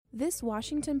This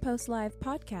Washington Post Live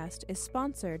podcast is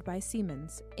sponsored by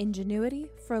Siemens, Ingenuity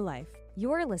for Life.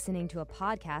 You're listening to a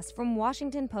podcast from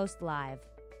Washington Post Live,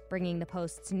 bringing the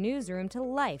Post's newsroom to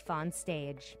life on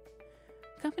stage.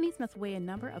 Companies must weigh a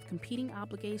number of competing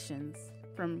obligations,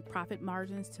 from profit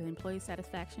margins to employee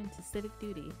satisfaction to civic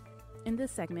duty. In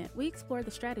this segment, we explore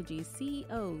the strategies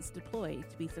CEOs deploy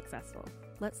to be successful.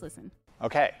 Let's listen.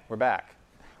 Okay, we're back.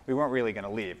 We weren't really going to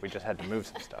leave. We just had to move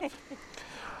some stuff.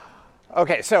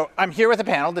 Okay, so I'm here with a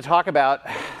panel to talk about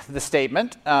the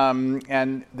statement,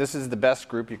 and this is the best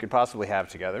group you could possibly have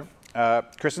together.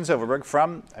 Kirsten Silverberg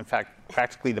from, in fact,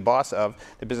 practically the boss of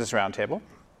the Business Roundtable.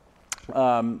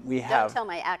 We have. Don't tell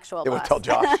my actual boss. Tell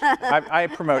Josh. I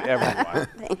promote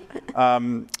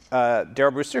everyone.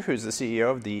 Daryl Brewster, who's the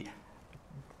CEO of the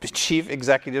Chief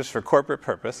Executives for Corporate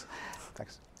Purpose.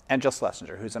 Thanks. And Jill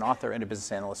Schlesinger, who's an author and a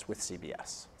business analyst with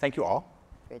CBS. Thank you all.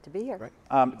 Great to be here.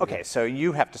 Right. Okay, so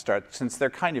you have to start, since they're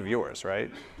kind of yours, right?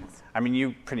 I mean,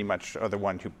 you pretty much are the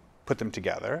one who put them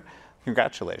together.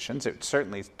 Congratulations. It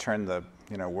certainly turned the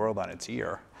world on its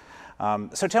ear.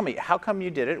 So tell me, how come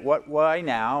you did it? Why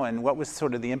now? And what was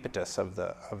sort of the impetus of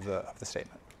the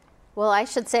statement? Well, I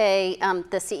should say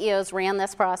the CEOs ran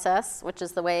this process, which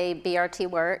is the way BRT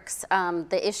works.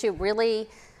 The issue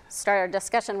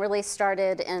discussion really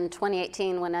started in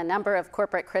 2018 when a number of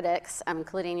corporate critics,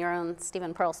 including your own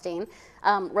Stephen Pearlstein,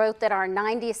 wrote that our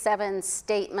 97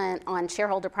 statement on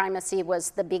shareholder primacy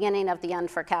was the beginning of the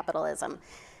end for capitalism.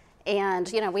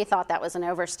 And, we thought that was an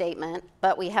overstatement,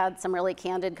 but we had some really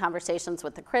candid conversations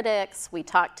with the critics. We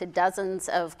talked to dozens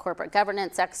of corporate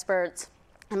governance experts.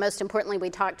 And most importantly, we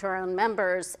talked to our own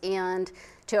members. And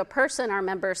to a person, our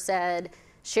members said,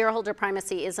 shareholder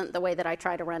primacy isn't the way that I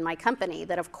try to run my company.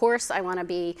 That, of course, I want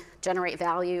to generate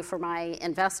value for my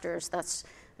investors. That's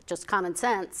just common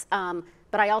sense.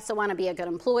 But I also want to be a good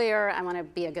employer. I want to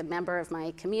be a good member of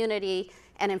my community.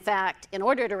 And in fact, in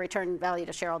order to return value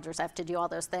to shareholders, I have to do all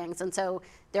those things. And so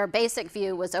their basic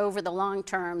view was, over the long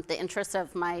term, the interests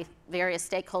of my various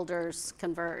stakeholders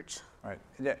converge. Right.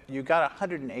 You got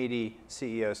 180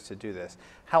 CEOs to do this.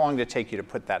 How long did it take you to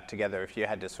put that together if you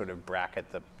had to sort of bracket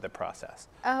the process?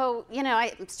 Oh,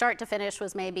 start to finish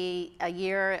was maybe a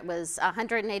year. It was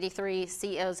 183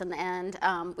 CEOs in the end.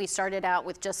 We started out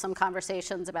with just some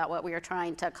conversations about what we were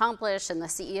trying to accomplish, and the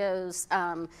CEOs,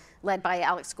 led by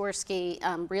Alex Gorsky,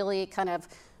 really kind of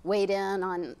weighed in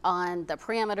on the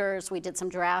parameters. We did some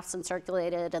drafts and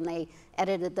circulated, and they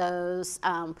edited those.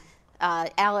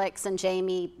 Alex and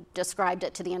Jamie described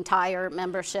it to the entire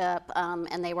membership,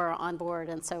 and they were on board,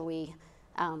 and so we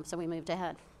moved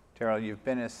ahead. Daryl, you've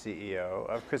been a CEO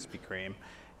of Krispy Kreme.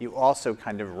 You also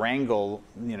kind of wrangle,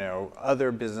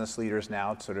 other business leaders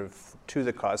now, sort of to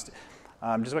the cause.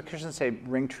 Does what Kirsten say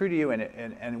ring true to you?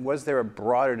 And was there a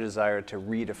broader desire to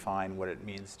redefine what it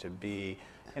means to be,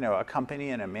 a company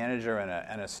and a manager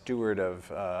and a steward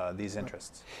of these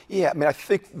interests? Yeah, I mean, I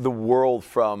think the world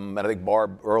and I think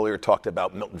Barb earlier talked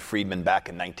about Milton Friedman back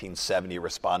in 1970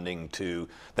 responding to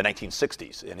the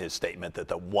 1960s in his statement that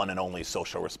the one and only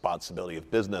social responsibility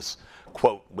of business,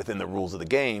 quote, within the rules of the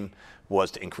game, was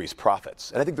to increase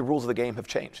profits. And I think the rules of the game have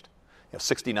changed.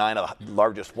 69 of the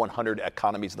largest 100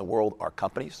 economies in the world are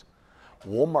companies.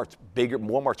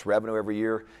 Walmart's revenue every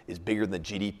year is bigger than the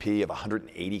GDP of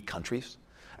 180 countries.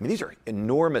 I mean, these are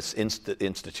enormous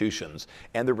institutions,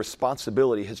 and their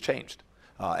responsibility has changed.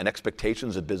 And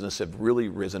expectations of business have really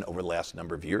risen over the last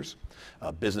number of years.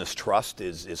 Business trust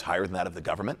is higher than that of the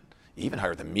government, even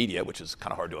higher than media, which is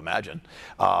kind of hard to imagine.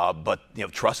 But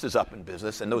trust is up in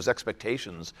business, and those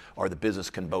expectations are that business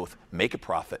can both make a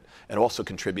profit and also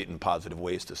contribute in positive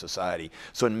ways to society.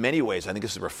 So in many ways, I think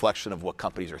this is a reflection of what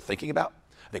companies are thinking about.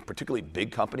 I think particularly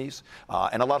big companies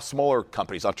and a lot of smaller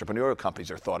companies, entrepreneurial companies,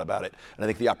 are thought about it. And I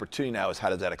think the opportunity now is how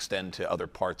does that extend to other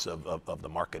parts of the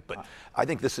market. But I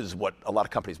think this is what a lot of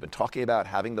companies have been talking about,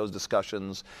 having those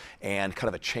discussions and kind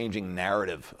of a changing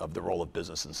narrative of the role of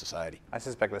business in society. I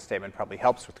suspect the statement probably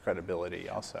helps with credibility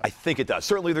also. I think it does.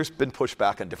 Certainly there's been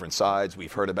pushback on different sides.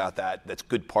 We've heard about that. That's a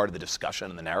good part of the discussion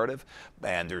and the narrative.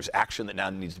 And there's action that now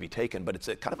needs to be taken. But it's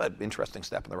a kind of an interesting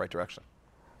step in the right direction.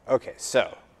 Okay,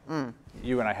 so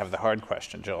you and I have the hard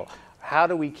question, Jill. How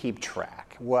do we keep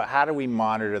track? How do we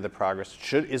monitor the progress?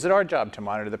 Is it our job to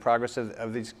monitor the progress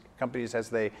of these companies as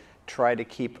they try to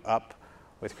keep up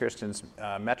with Kirsten's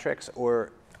metrics?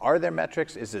 Or are there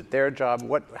metrics? Is it their job?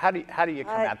 How do you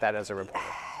come at that as a reporter?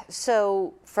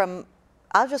 So let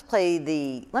me just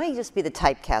be the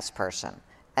typecast person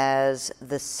as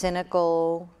the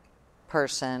cynical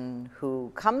person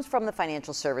who comes from the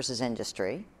financial services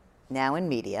industry, now in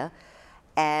media,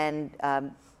 and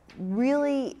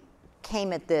really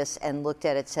came at this and looked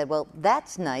at it and said, well,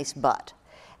 that's nice, but.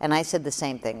 And I said the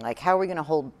same thing, like, how are we going to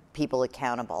hold people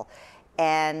accountable?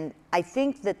 And I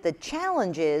think that the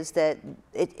challenge is that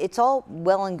it's all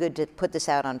well and good to put this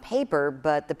out on paper,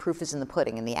 but the proof is in the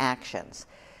pudding, in the actions.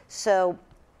 So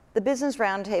the Business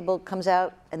Roundtable comes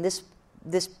out, and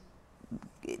these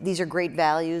are great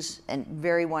values and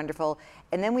very wonderful.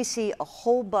 And then we see a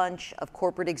whole bunch of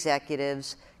corporate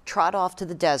executives trot off to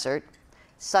the desert,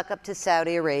 suck up to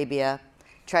Saudi Arabia,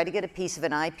 try to get a piece of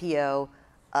an IPO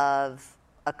of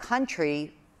a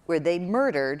country where they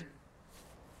murdered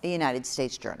a United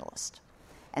States journalist.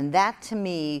 And that, to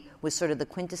me, was sort of the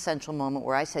quintessential moment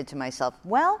where I said to myself,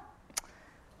 well,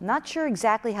 I'm not sure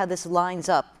exactly how this lines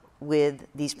up with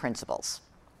these principles.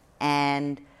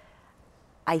 And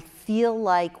I feel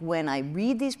like when I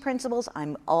read these principles,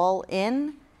 I'm all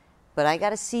in, but I got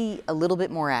to see a little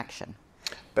bit more action.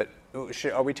 But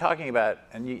are we talking about,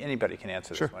 and anybody can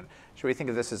answer this one, should we think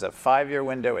of this as a 5-year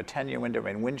window, a 10-year window?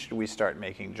 I mean, when should we start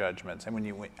making judgments?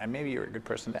 And and maybe you're a good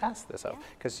person to ask this of,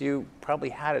 because you probably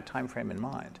had a time frame in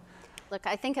mind. Look,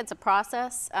 I think it's a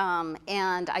process,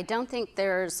 and I don't think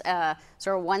there's a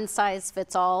sort of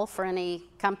one-size-fits-all for any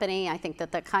company. I think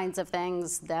that the kinds of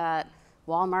things that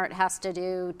Walmart has to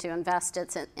do to invest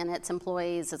in its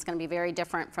employees is going to be very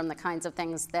different from the kinds of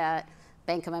things that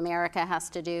Bank of America has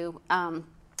to do.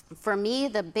 For me,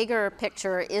 the bigger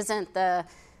picture isn't the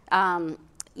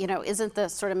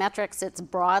sort of metrics. It's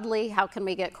broadly, how can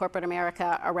we get corporate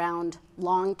America around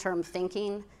long-term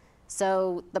thinking?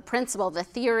 So the principle, the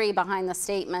theory behind the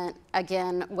statement,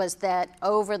 again, was that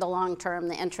over the long term,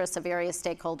 the interests of various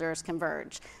stakeholders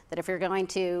converge. That if you're going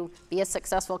to be a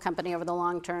successful company over the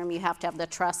long term, you have to have the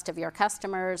trust of your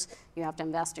customers, you have to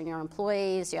invest in your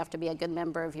employees, you have to be a good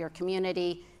member of your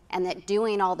community, and that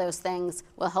doing all those things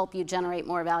will help you generate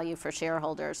more value for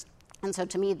shareholders. And so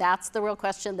to me, that's the real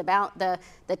question.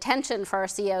 The tension for our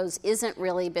CEOs isn't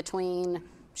really between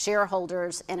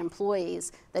shareholders and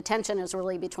employees. The tension is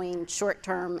really between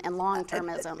short-term and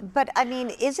long-termism. But I mean,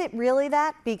 is it really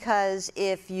that? Because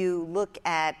if you look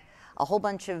at a whole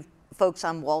bunch of folks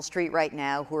on Wall Street right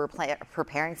now who are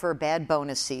preparing for a bad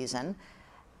bonus season,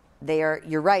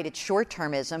 you're right, it's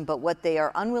short-termism, but what they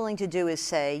are unwilling to do is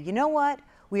say, you know what?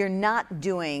 We are not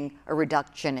doing a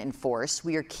reduction in force.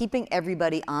 We are keeping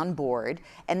everybody on board,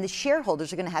 and the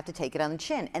shareholders are going to have to take it on the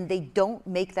chin. And they don't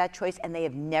make that choice, and they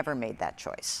have never made that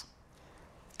choice.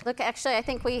 Look, actually, I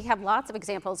think we have lots of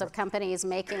examples of companies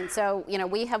making. So,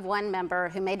 we have one member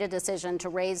who made a decision to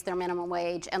raise their minimum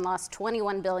wage and lost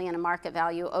 $21 billion in market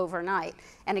value overnight.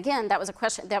 And again, that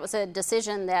was a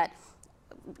decision that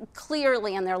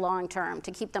clearly in their long term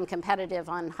to keep them competitive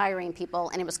on hiring people,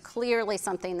 and it was clearly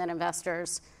something that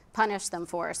investors punished them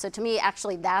for. So to me,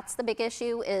 actually, that's the big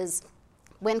issue, is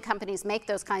when companies make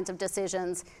those kinds of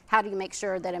decisions, how do you make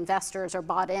sure that investors are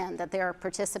bought in, that they're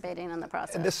participating in the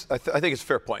process? And this, I think it's a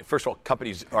fair point. First of all,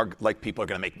 companies are, like people, are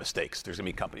going to make mistakes. There's going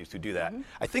to be companies who do that. Mm-hmm.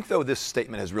 I think, though, this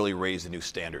statement has really raised a new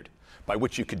standard by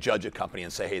which you could judge a company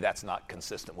and say, hey, that's not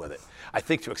consistent with it. I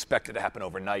think to expect it to happen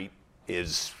overnight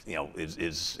is.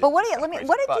 But what did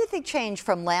you think changed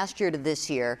from last year to this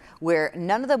year, where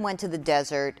none of them went to the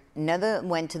desert, none of them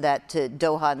went to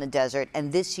Doha in the desert,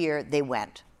 and this year they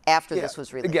went after this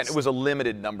was released? Again, it was a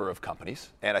limited number of companies,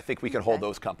 and I think we can hold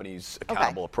those companies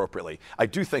accountable appropriately. I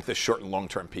do think the short and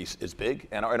long-term piece is big,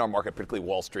 and in our market, particularly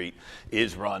Wall Street,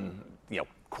 is run,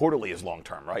 quarterly is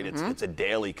long-term, right? Mm-hmm. It's a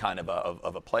daily kind of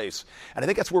a place. And I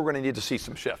think that's where we're going to need to see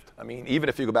some shift. I mean, even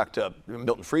if you go back to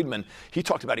Milton Friedman, he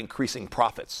talked about increasing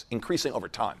profits, increasing over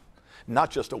time,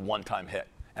 not just a one-time hit.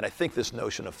 And I think this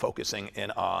notion of focusing in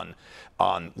on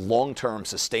long-term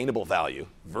sustainable value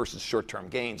versus short-term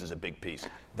gains is a big piece.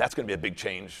 That's going to be a big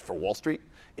change for Wall Street.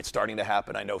 It's starting to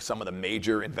happen. I know some of the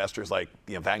major investors like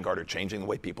Vanguard are changing the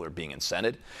way people are being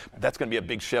incented. That's going to be a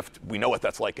big shift. We know what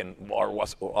that's like in our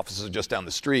offices just down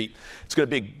the street. It's going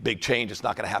to be a big change. It's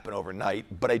not going to happen overnight.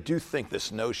 But I do think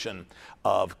this notion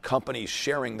of companies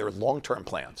sharing their long-term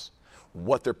plans,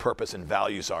 what their purpose and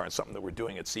values are, and something that we're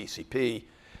doing at CCP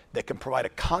that can provide a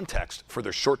context for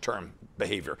their short-term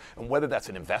behavior. And whether that's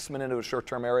an investment into a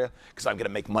short-term area, because I'm going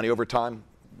to make money over time,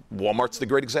 Walmart's the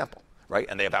great example. Right?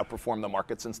 And they have outperformed the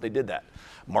market since they did that.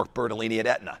 Mark Bertolini at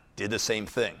Aetna did the same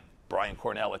thing. Brian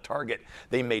Cornell at Target.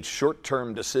 They made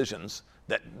short-term decisions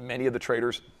that many of the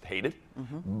traders hated,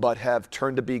 but have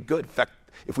turned to be good. In fact,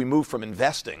 if we move from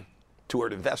investing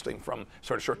toward investing from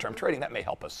sort of short-term trading, that may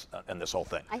help us in this whole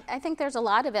thing. I think there's a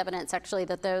lot of evidence, actually,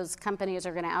 that those companies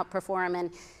are going to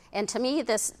outperform. And to me,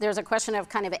 there's a question of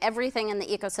kind of everything in the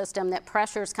ecosystem that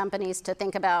pressures companies to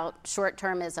think about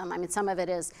short-termism. I mean, some of it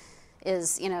is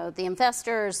is, the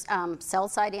investors,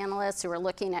 sell-side analysts who are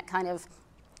looking at kind of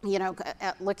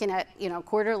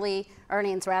quarterly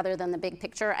earnings rather than the big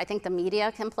picture. I think the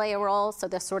media can play a role. So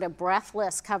this sort of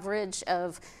breathless coverage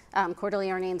of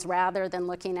quarterly earnings rather than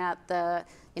looking at the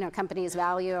company's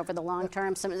value over the long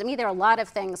term. So to me, there are a lot of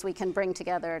things we can bring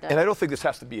together. And I don't think this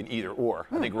has to be an either or.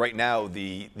 I think right now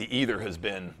the either has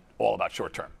been all about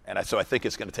short term. And so I think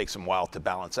it's going to take some while to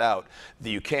balance out.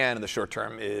 The you can in the short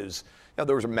term is,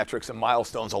 there was metrics and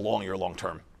milestones along your long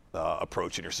term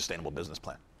approach in your sustainable business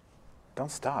plan.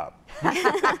 Don't stop.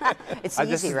 It's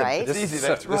easy, right? This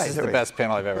is the best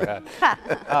panel I've ever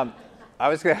had. I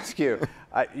was going to ask you.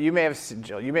 You may have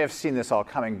seen this all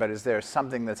coming, but is there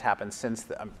something that's happened since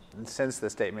the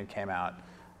statement came out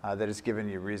that has given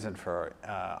you reason for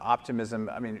optimism?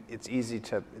 I mean, it's easy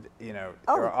to, there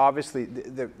are obviously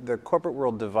the corporate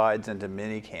world divides into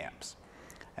mini camps,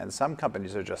 and some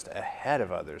companies are just ahead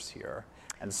of others here,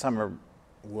 and some are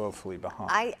woefully behind.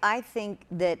 I think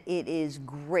that it is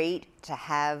great to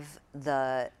have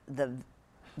the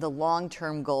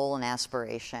long-term goal and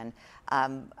aspiration.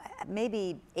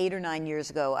 Maybe 8 or 9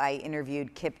 years ago, I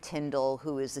interviewed Kip Tindall,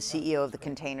 who is the CEO of the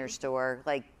Container Store,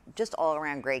 just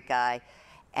all-around great guy,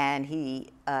 and he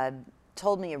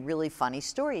told me a really funny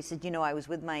story. He said, I was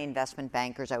with my investment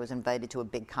bankers. I was invited to a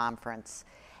big conference,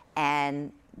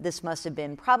 and this must have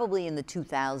been probably in the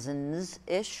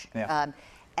 2000s-ish. Yeah.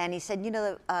 And he said,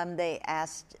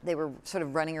 they were sort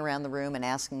of running around the room and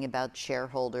asking about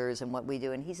shareholders and what we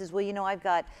do. And he says, well, I've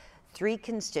got 3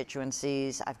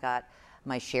 constituencies. I've got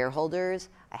my shareholders,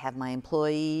 I have my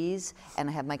employees, and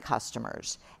I have my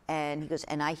customers. And he goes,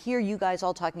 and I hear you guys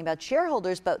all talking about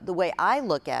shareholders, but the way I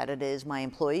look at it is my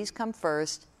employees come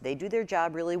first, they do their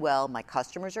job really well, my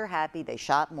customers are happy, they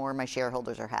shop more, my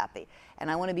shareholders are happy.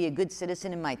 And I want to be a good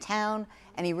citizen in my town.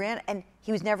 And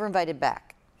he was never invited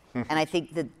back. And I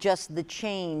think that just the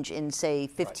change in, say,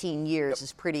 15 years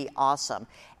is pretty awesome.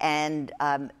 And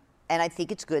I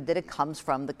think it's good that it comes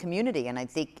from the community. And I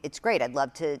think it's great. I'd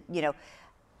love to,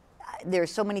 there are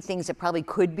so many things that probably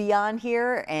could be on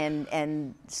here.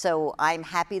 And so I'm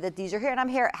happy that these are here. And I'm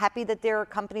happy that there are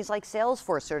companies like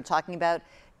Salesforce that are talking about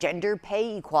gender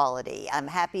pay equality. I'm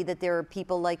happy that there are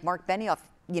people like Mark Benioff,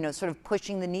 sort of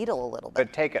pushing the needle a little bit.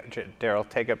 But Daryl,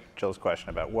 take up Jill's question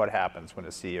about what happens when a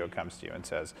CEO comes to you and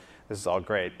says, this is all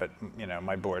great, but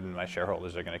my board and my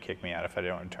shareholders are going to kick me out if I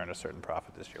don't return a certain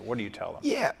profit this year. What do you tell them?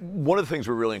 Yeah, one of the things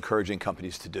we're really encouraging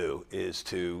companies to do is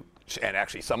and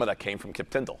actually some of that came from Kip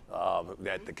Tindall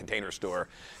at the Container Store.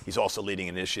 He's also leading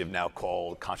an initiative now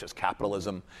called Conscious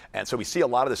Capitalism. And so we see a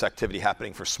lot of this activity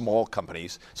happening for small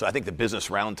companies. So I think the Business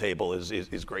Roundtable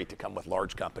is great to come with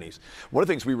large companies. One of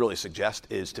the things we really suggest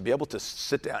is to be able to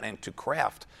sit down and to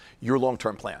craft your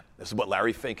long-term plan. This is what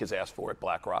Larry Fink has asked for at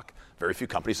BlackRock. Very few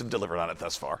companies have delivered on it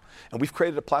thus far. And we've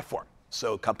created a platform.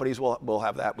 So companies will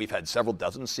have that. We've had several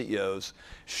dozen CEOs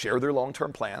share their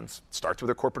long-term plans. It starts with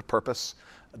their corporate purpose,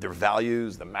 their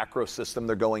values, the macro system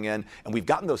they're going in. And we've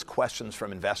gotten those questions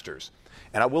from investors.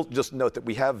 And I will just note that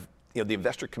we have, the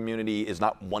investor community is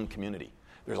not one community.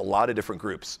 There's a lot of different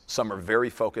groups. Some are very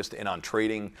focused in on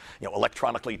trading,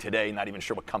 electronically today, not even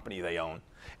sure what company they own.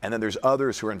 And then there's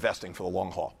others who are investing for the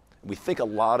long haul. We think a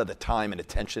lot of the time and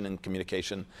attention and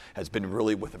communication has been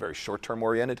really with a very short-term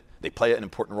oriented. They play an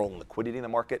important role in liquidity in the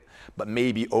market, but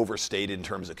maybe overstated in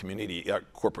terms of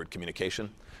corporate communication.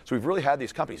 So we've really had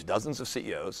these companies, dozens of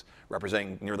CEOs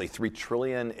representing nearly $3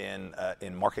 trillion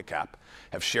in market cap,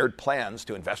 have shared plans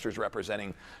to investors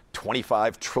representing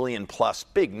 25 trillion plus,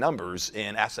 big numbers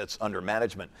in assets under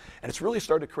management. And it's really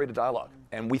started to create a dialogue.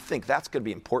 And we think that's going to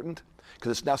be important,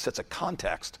 because it now sets a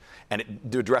context and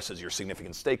it addresses your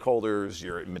significant stakeholders,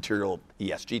 your material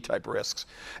ESG type risks,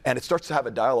 and it starts to have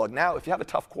a dialogue. Now, if you have a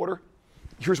tough quarter,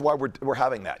 here's why we're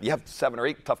having that. You have 7 or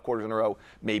 8 tough quarters in a row,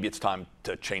 maybe it's time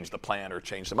to change the plan or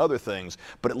change some other things,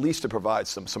 but at least to provide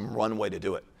some runway to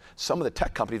do it. Some of the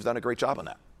tech companies have done a great job on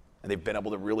that, and they've been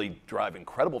able to really drive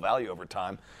incredible value over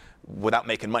time without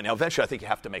making money. Now, eventually, I think you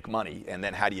have to make money, and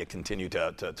then how do you continue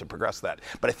to progress that?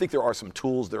 But I think there are some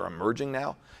tools that are emerging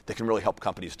now that can really help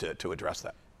companies to address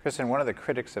that. Kristen, one of the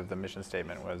critics of the mission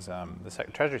statement was the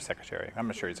Treasury Secretary. I'm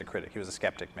not sure he's a critic. He was a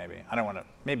skeptic, maybe.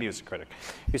 Maybe he was a critic.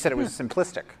 He said it was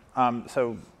simplistic.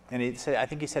 And he said, I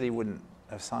think he said he wouldn't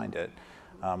have signed it,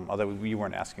 although we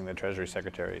weren't asking the Treasury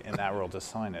Secretary in that role to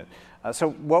sign it. So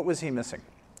what was he missing?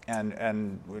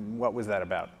 And what was that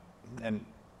about? And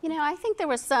I think there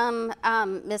was some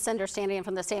misunderstanding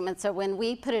from the statement. So when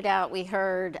we put it out, we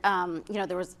heard,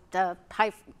 there was a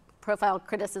high-profile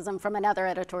criticism from another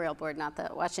editorial board, not the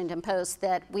Washington Post,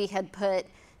 that we had put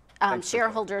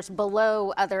shareholders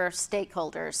below other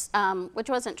stakeholders, which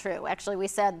wasn't true. Actually, we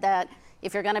said that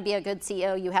if you're going to be a good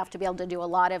CEO, you have to be able to do a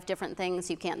lot of different things.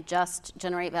 You can't just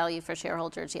generate value for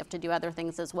shareholders. You have to do other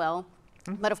things as well.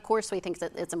 But of course, we think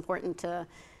that it's important to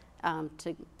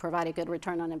provide a good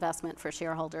return on investment for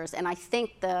shareholders. And I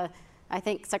think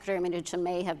Secretary Mnuchin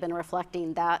may have been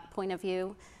reflecting that point of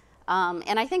view.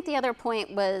 And I think the other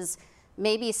point was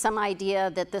maybe some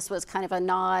idea that this was kind of a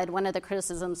nod. One of the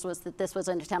criticisms was that this was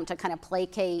an attempt to kind of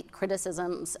placate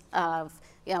criticisms of,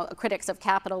 critics of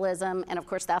capitalism. And of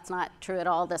course, that's not true at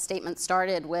all. The statement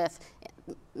started with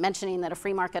mentioning that a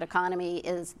free market economy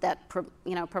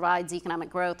provides economic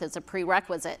growth as a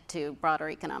prerequisite to broader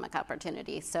economic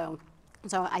opportunity. So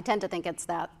I tend to think it's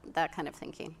that kind of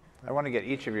thinking. I want to get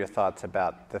each of your thoughts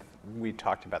about we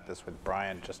talked about this with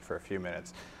Brian just for a few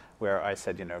minutes, where I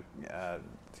said,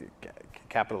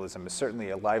 capitalism is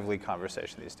certainly a lively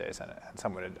conversation these days. And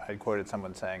I quoted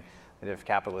someone saying that if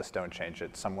capitalists don't change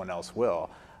it, someone else will.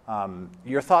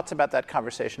 Your thoughts about that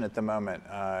conversation at the moment?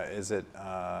 Is it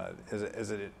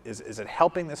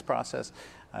helping this process?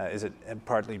 Is it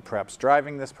partly perhaps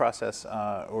driving this process,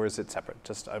 or is it separate?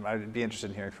 I'd be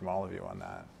interested in hearing from all of you on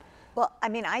that. Well, I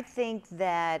mean, I think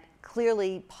that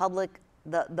clearly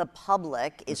the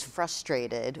public is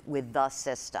frustrated with the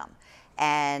system.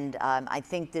 And I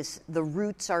think the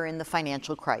roots are in the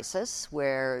financial crisis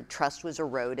where trust was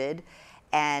eroded.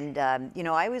 And, I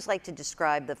always like to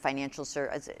describe the financial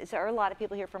service. Is there a lot of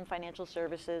people here from financial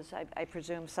services? I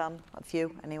presume a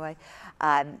few anyway.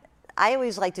 I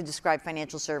always like to describe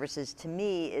financial services to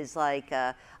me as like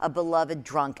a beloved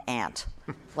drunk aunt.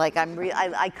 Like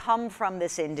I come from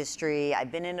this industry.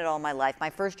 I've been in it all my life. My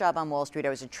first job on Wall Street, I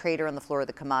was a trader on the floor of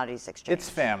the Commodities Exchange. It's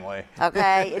family.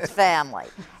 Okay, it's family.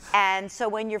 And so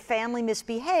when your family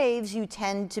misbehaves, you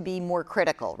tend to be more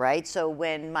critical, right? So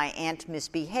when my aunt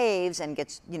misbehaves and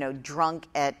gets, drunk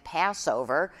at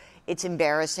Passover, it's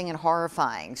embarrassing and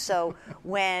horrifying. So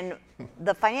when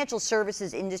the financial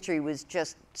services industry was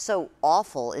just so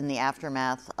awful in the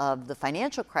aftermath of the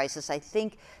financial crisis, I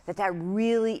think that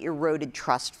really eroded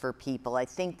trust for people. I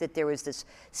think that there was this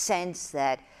sense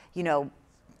that,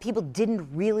 people didn't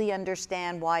really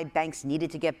understand why banks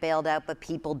needed to get bailed out, but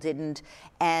people didn't,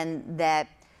 and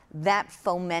that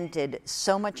fomented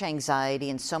so much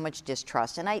anxiety and so much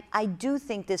distrust. And I do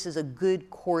think this is a good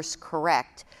course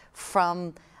correct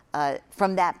from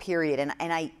that period,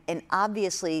 and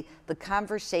obviously the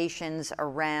conversations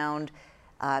around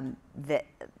the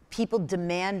people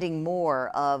demanding more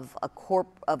of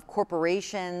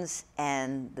corporations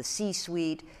and the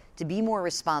C-suite to be more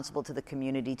responsible to the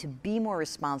community, to be more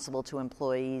responsible to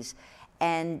employees,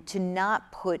 and to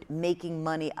not put making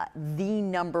money the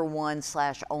number one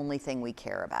 / only thing we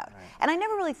care about. Right. And I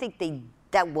never really think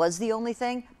that was the only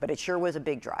thing, but it sure was a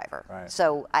big driver. Right.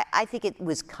 So I think it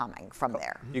was coming from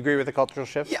there. You agree with the cultural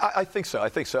shift? Yeah, I think so. I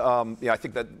think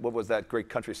that, what was that great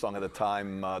country song at the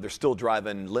time? They're still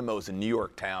driving limos in New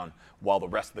York town while the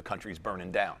rest of the country's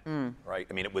burning down, right?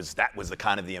 I mean, that was the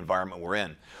kind of the environment we're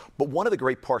in. But one of the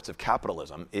great parts of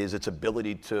capitalism is its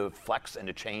ability to flex and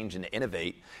to change and to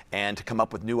innovate and to come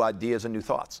up with new ideas and new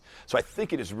thoughts. So I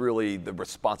think it is really the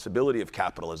responsibility of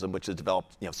capitalism, which has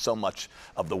developed so much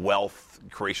of the wealth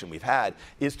creation we've had,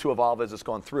 is to evolve as it's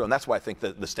gone through. And that's why I think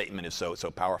that the statement is so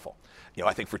powerful.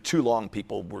 I think for too long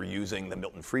people were using the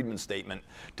Milton Friedman statement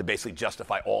to basically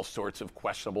justify all sorts of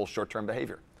questionable short-term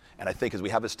behavior. And I think as we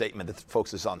have a statement that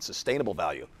focuses on sustainable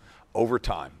value over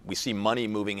time, we see money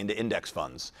moving into index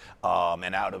funds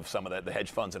and out of some of the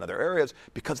hedge funds and other areas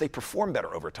because they perform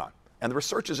better over time. And the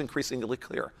research is increasingly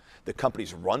clear that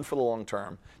companies run for the long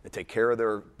term, they take care of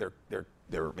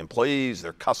their employees,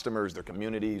 their customers, their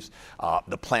communities,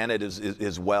 the planet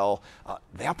as well.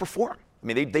 They outperform. I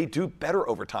mean, they do better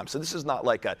over time. So this is not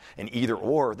like an either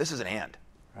or, this is an and.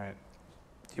 Right.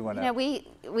 Do you want to?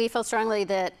 We feel strongly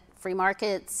that free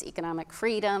markets, economic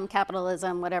freedom,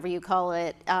 capitalism, whatever you call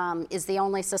it, is the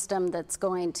only system that's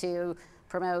going to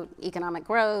promote economic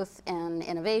growth and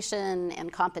innovation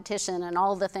and competition and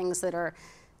all the things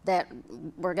that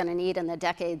we're going to need in the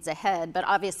decades ahead. But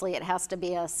obviously it has to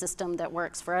be a system that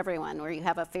works for everyone, where you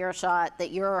have a fair shot that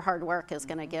your hard work is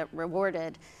going to get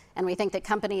rewarded. And we think that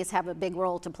companies have a big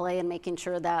role to play in making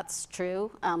sure that's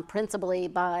true, principally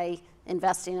by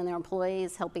investing in their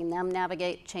employees, helping them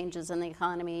navigate changes in the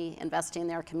economy, investing in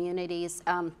their communities.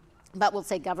 But we'll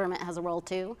say government has a role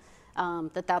too,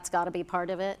 that's got to be part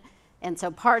of it. And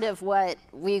so part of what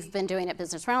we've been doing at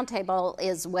Business Roundtable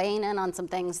is weighing in on some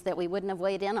things that we wouldn't have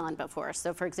weighed in on before.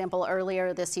 So for example,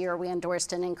 earlier this year, we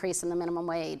endorsed an increase in the minimum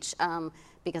wage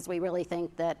because we really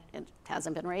think that it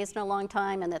hasn't been raised in a long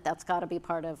time and that that's got to be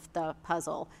part of the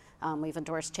puzzle. We've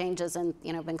endorsed changes and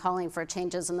been calling for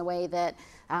changes in the way that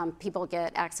people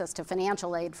get access to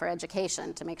financial aid for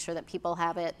education, to make sure that people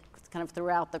have it kind of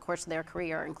throughout the course of their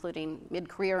career, including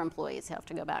mid-career employees who have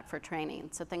to go back for training.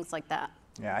 So things like that.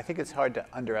 Yeah, I think it's hard to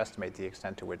underestimate the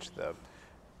extent to which the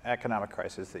economic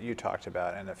crisis that you talked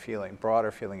about and a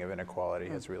broader feeling of inequality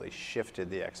has really shifted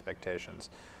the expectations,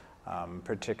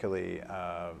 particularly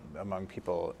among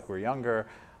people who are younger,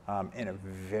 in a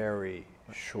very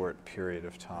short period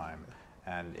of time.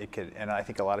 And I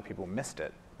think a lot of people missed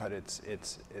it, but it's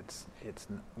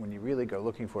when you really go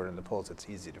looking for it in the polls, it's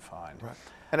easy to find. Right.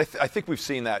 And I think we've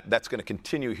seen that's going to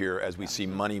continue here as we see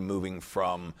money moving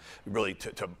from really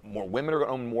to more women are going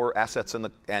to own more assets and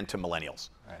to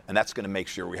millennials. Right. And that's going to make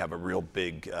sure we have a real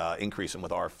big increase. And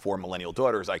with our 4 millennial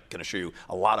daughters, I can assure you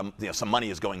a lot of, some money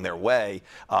is going their way.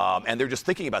 And they're just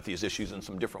thinking about these issues in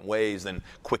some different ways than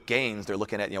quick gains. They're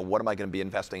looking at, what am I going to be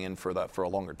investing in for a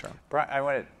longer term? Brian, I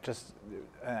want to just,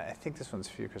 I think this one's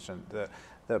for you, Kristen.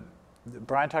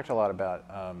 Brian talked a lot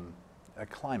about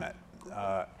climate.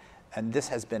 And this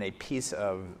has been a piece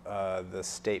of the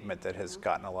statement that has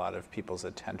gotten a lot of people's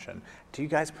attention. Do you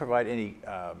guys provide any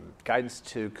guidance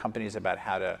to companies about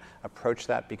how to approach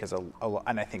that? Because,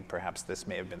 and I think perhaps this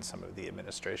may have been some of the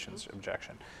administration's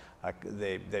objection.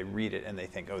 They read it and they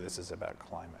think, oh, this is about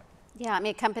climate. Yeah,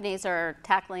 companies are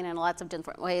tackling it in lots of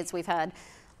different ways. We've had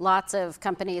lots of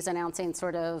companies announcing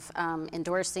sort of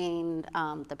endorsing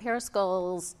the Paris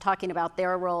goals, talking about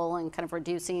their role in kind of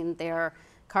reducing their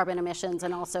carbon emissions,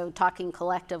 and also talking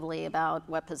collectively about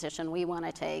what position we want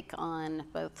to take on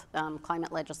both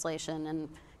climate legislation and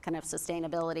kind of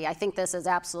sustainability. I think this is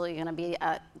absolutely going to be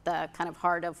at the kind of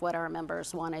heart of what our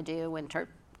members want to do in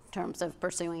terms of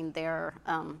pursuing their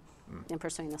in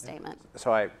pursuing the statement.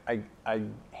 So I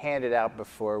handed out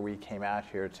before we came out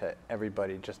here to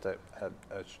everybody just a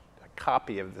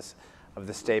copy of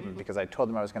the statement, because I told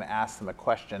them I was going to ask them a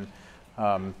question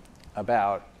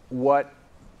about what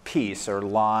piece or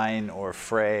line or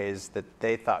phrase that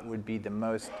they thought would be the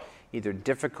most either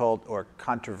difficult or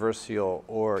controversial,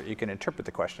 or you can interpret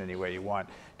the question any way you want,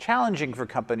 challenging for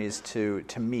companies to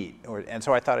meet. And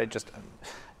so I thought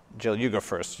Jill, you go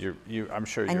first. I'm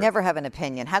sure I never have an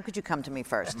opinion. How could you come to me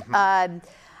first? It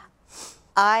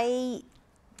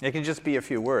can just be a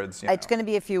few words. It's going to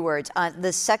be a few words.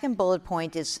 The second bullet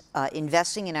point is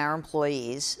investing in our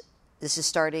employees. This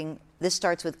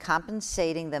starts with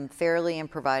compensating them fairly and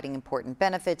providing important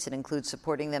benefits. It includes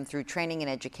supporting them through training and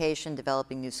education,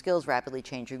 developing new skills, rapidly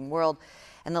changing world.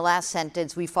 And the last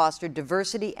sentence, we foster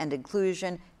diversity and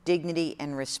inclusion, dignity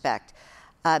and respect.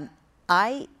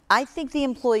 I think the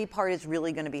employee part is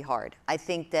really going to be hard. I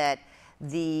think that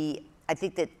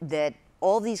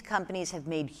all these companies have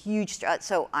made huge strides.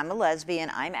 So I'm a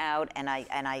lesbian, I'm out, and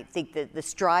I think that the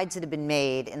strides that have been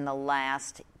made in the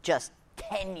last just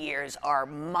 10 years are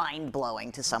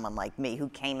mind-blowing to someone like me who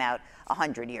came out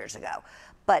 100 years ago.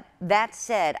 But that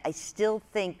said, I still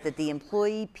think that the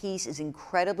employee piece is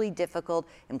incredibly difficult.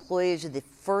 Employees are the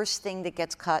first thing that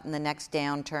gets cut in the next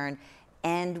downturn,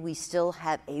 and we still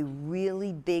have a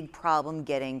really big problem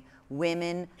getting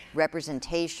women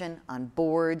representation on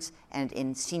boards and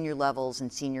in senior levels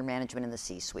and senior management in the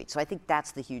C-suite. So I think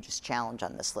that's the hugest challenge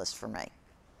on this list for me.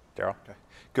 Daryl? Okay.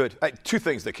 Good. Two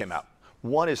things that came out.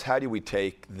 One is, how do we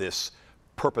take this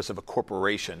purpose of a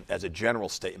corporation as a general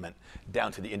statement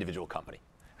down to the individual company?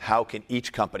 How can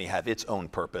each company have its own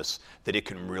purpose that it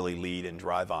can really lead and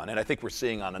drive on? And I think we're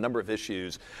seeing on a number of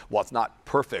issues, while it's not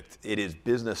perfect, it is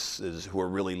businesses who are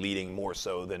really leading more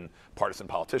so than partisan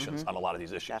politicians on a lot of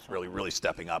these issues. Definitely. Really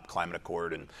stepping up, climate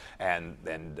accord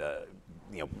and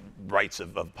rights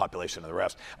of population and the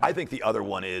rest. I think the other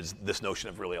one is this notion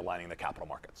of really aligning the capital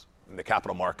markets. In the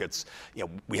capital markets,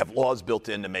 we have laws built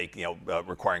in to make,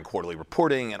 requiring quarterly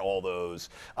reporting and all those.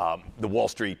 The Wall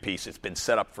Street piece, it's been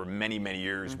set up for many, many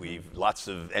years. We've lots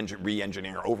of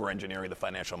re-engineering or over-engineering the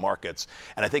financial markets.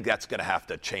 And I think that's going to have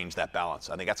to change that balance.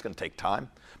 I think that's going to take time.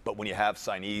 But when you have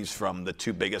signees from the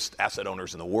two biggest asset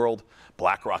owners in the world,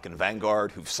 BlackRock and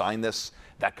Vanguard, who've signed this,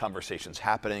 that conversation's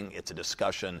happening. It's a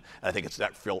discussion. And I think it's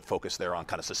that focus there on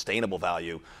kind of sustainable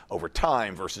value over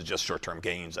time versus just short-term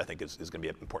gains, I think is going to be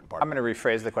an important part. I'm going to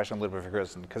rephrase the question a little bit for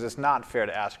Kristen, because it's not fair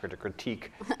to ask her to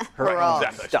critique her own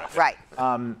stuff. Right.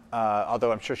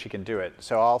 Although I'm sure she can do it.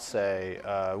 So I'll say,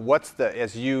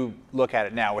 as you look at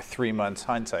it now with 3 months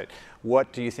hindsight,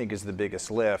 what do you think is the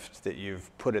biggest lift that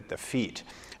you've put at the feet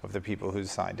of the people who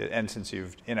signed it? And since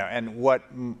you've,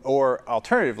 or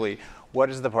alternatively, what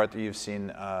is the part that you've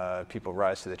seen people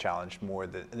rise to the challenge more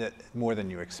than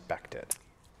you expected?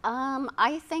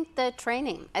 I think the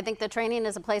training. I think the training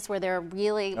is a place where they're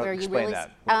really, where you Explain really.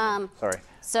 that. Sorry.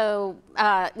 So,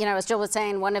 as Jill was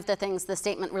saying, one of the things the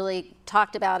statement really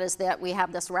talked about is that we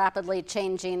have this rapidly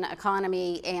changing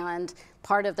economy, and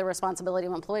part of the responsibility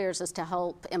of employers is to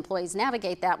help employees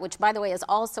navigate that, which, by the way, is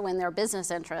also in their business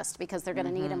interest, because they're going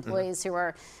to need employees who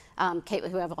are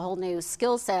who have a whole new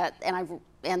skill set.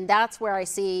 And that's where I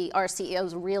see our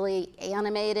CEOs really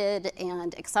animated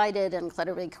and excited and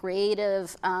incredibly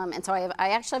creative. And so I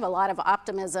actually have a lot of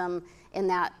optimism in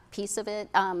that piece of it.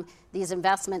 These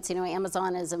investments,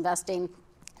 Amazon is investing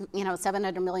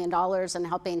 $700 million in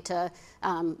helping to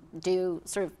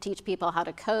teach people how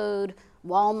to code.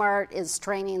 Walmart is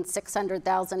training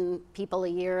 600,000 people a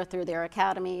year through their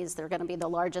academies. They're going to be the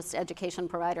largest education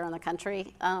provider in the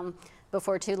country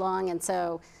before too long. And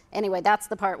so anyway, that's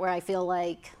the part where I feel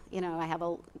like, I have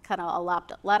a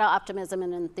lot of optimism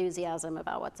and enthusiasm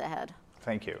about what's ahead.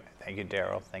 Thank you. Thank you,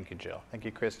 Daryl. Thank you, Jill. Thank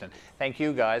you, Kristen. Thank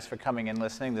you guys for coming and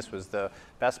listening. This was the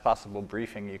best possible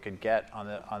briefing you could get on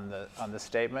the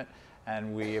statement,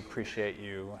 and we appreciate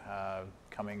you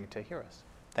coming to hear us.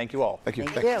 Thank you all. Thank you.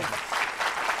 Thank you.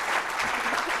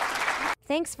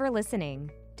 Thanks for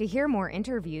listening. To hear more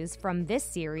interviews from this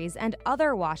series and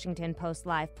other Washington Post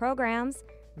Live programs,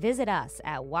 visit us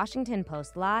at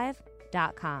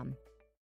WashingtonPostLive.com.